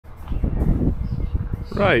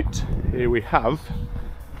Right, here we have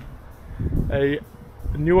a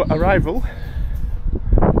new arrival,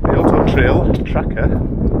 the Auto-Trail Tracker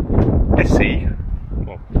SE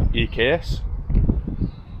EKS.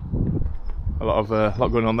 A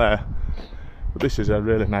lot going on there, but this is a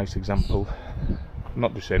really nice example. I'm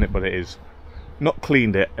not just saying it, but it is. Not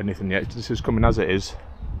cleaned it anything yet. This is coming as it is,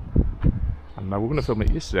 and we were going to film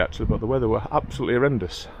it yesterday actually, but the weather were absolutely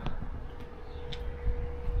horrendous.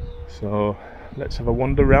 So let's have a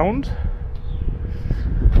wander round.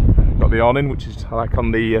 Got the awning, which is, I like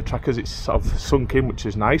on the trackers, it's sort of sunk in, which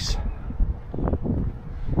is nice.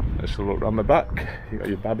 Let's look around the back. You got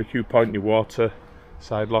your barbecue point, your water,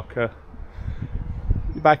 side locker,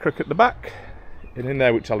 your bike rack at the back, and in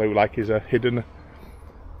there, which I do like, is a hidden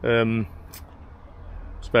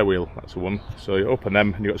spare wheel. That's the one. So you open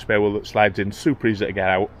them and you've got a spare wheel that slides in, super easy to get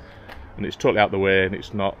out, and it's totally out of the way, and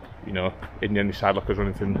it's not, you know, in any side lockers or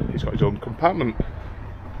anything. It's got its own compartment.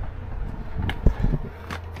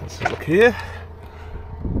 Let's have a look here.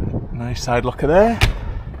 Nice side locker there.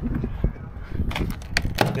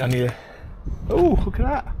 And you, oh, look at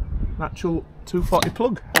that, an actual 240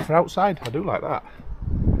 plug for outside. I do like that.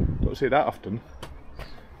 Don't see that often.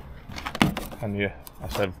 And yeah,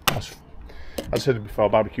 as I said before,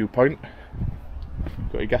 barbecue point.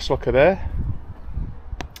 Got your gas locker there.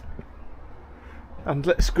 And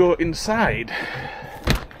let's go inside.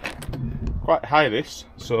 Quite high this,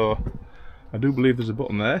 so I do believe there's a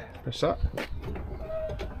button there. Press that.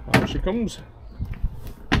 Out she comes.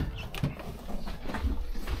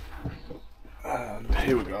 And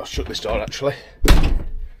here we go. I'll shut this door actually.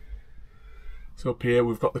 So up here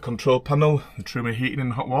we've got the control panel, the trimmer, heating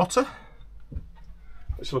and hot water.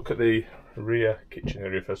 Let's look at the rear kitchen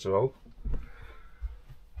area first of all.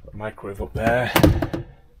 Got a microwave up there.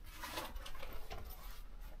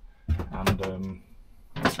 And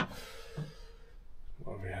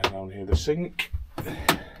what have we had down here? The sink.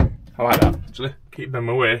 I like that actually, keep them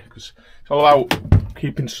away, because it's all about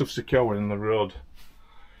keeping stuff secure when on the road.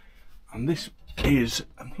 And this is,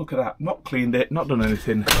 look at that, not cleaned it, not done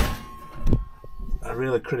anything. I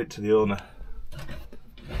really credit to the owner.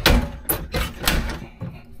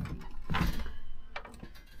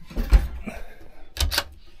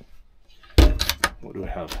 What do we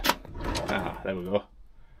have? Ah, there we go.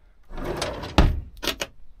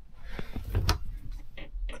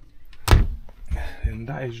 And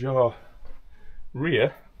that is your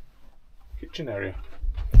rear kitchen area.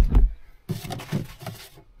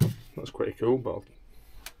 That's pretty cool, but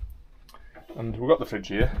and we've got the fridge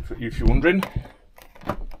here, if you're wondering,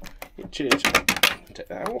 which is, take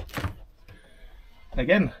that out.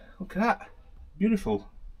 Again, look at that, beautiful,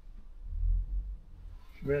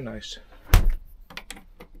 very nice.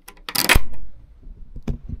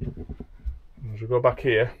 As we go back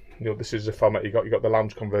here, you know, this is the format you got the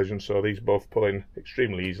lounge conversion, so these both pull in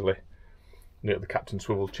extremely easily. You know, the captain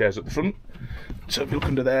swivel chairs at the front. So if you look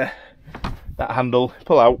under there, that handle,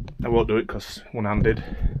 pull out. I won't do it because one-handed.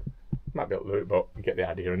 Might be able to do it, but you get the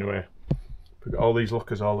idea anyway. We've got all these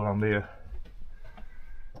lockers all around here.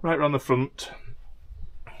 Right around the front.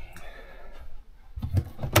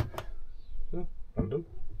 Oh, random.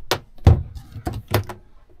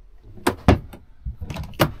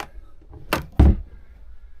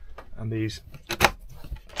 And these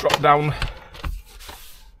drop down.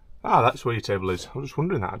 Ah, that's where your table is. I was just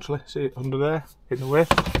wondering that actually. See it under there, hidden away.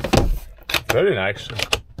 Very nice.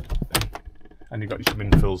 And you've got your some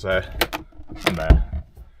infills there and there.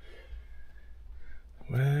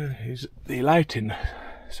 Where is the lighting?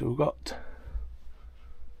 So we've got,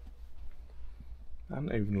 I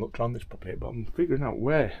haven't even looked around this properly, but I'm figuring out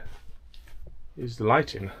where is the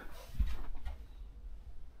lighting.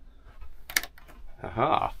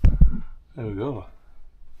 Aha! There we go.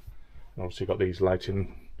 Obviously got these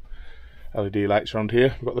lighting LED lights around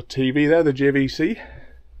here. We've got the TV there, the JVC.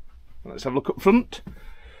 Let's have a look up front.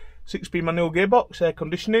 6-speed manual gearbox, air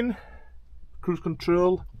conditioning, cruise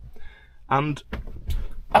control, and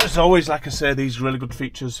as always, like I say, these really good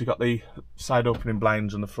features. You've got the side opening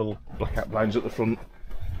blinds and the full blackout blinds at the front,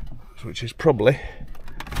 which is probably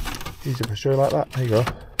easy to show you like that. There you go.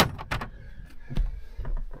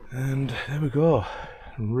 And there we go.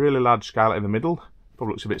 Really large skylight in the middle.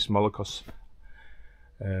 Probably looks a bit smaller because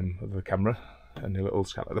of the camera, and a little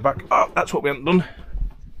skylight at the back. Oh, that's what we haven't done.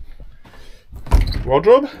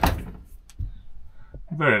 Wardrobe.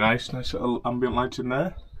 Very nice, nice little ambient light in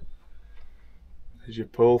there. There's your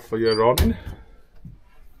pole for your awning.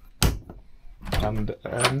 And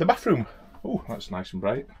the bathroom. Oh, that's nice and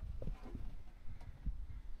bright.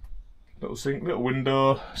 Little sink, little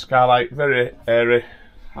window, skylight, very airy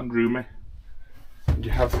and roomy. And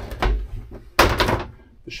you have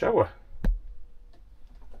the shower.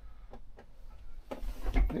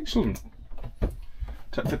 Excellent.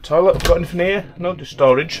 Take the toilet, got anything here? No, just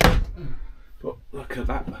storage. But look at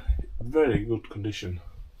that, very good condition.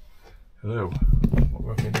 Hello, what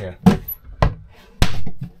we're in here?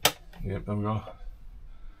 Yep, there we go.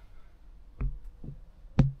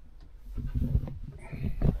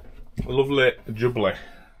 Lovely jubbly.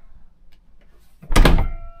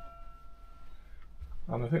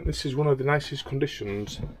 And I think this is one of the nicest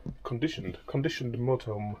conditioned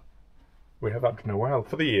motorhome we have had in a while,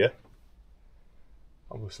 for the year,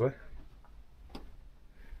 obviously.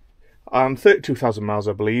 And 32,000 miles,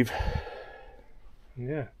 I believe.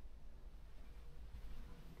 Yeah.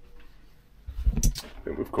 I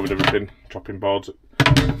think we've covered everything. Chopping boards,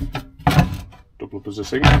 double up as a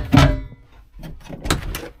sink.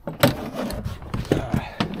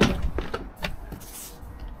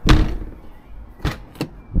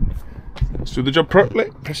 Let's do the job properly.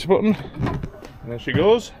 Press the button, and there she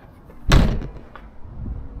goes.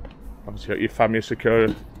 Obviously, got your family secure,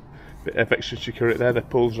 bit of extra security there that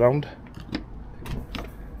pulls round.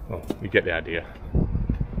 Well, you get the idea.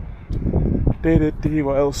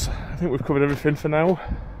 What else? I think we've covered everything for now.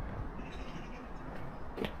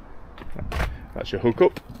 That's your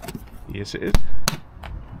hookup. Yes, it is.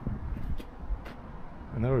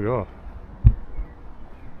 And there we go.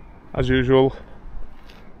 As usual,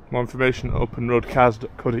 more information at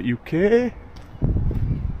openroadcars.co.uk.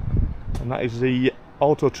 And that is the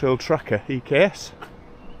Auto-Trail Tracker EKS.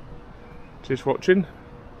 Cheers for watching.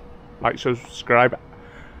 Like, subscribe,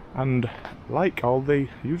 and like all the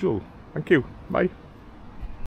usual. Thank you. Bye.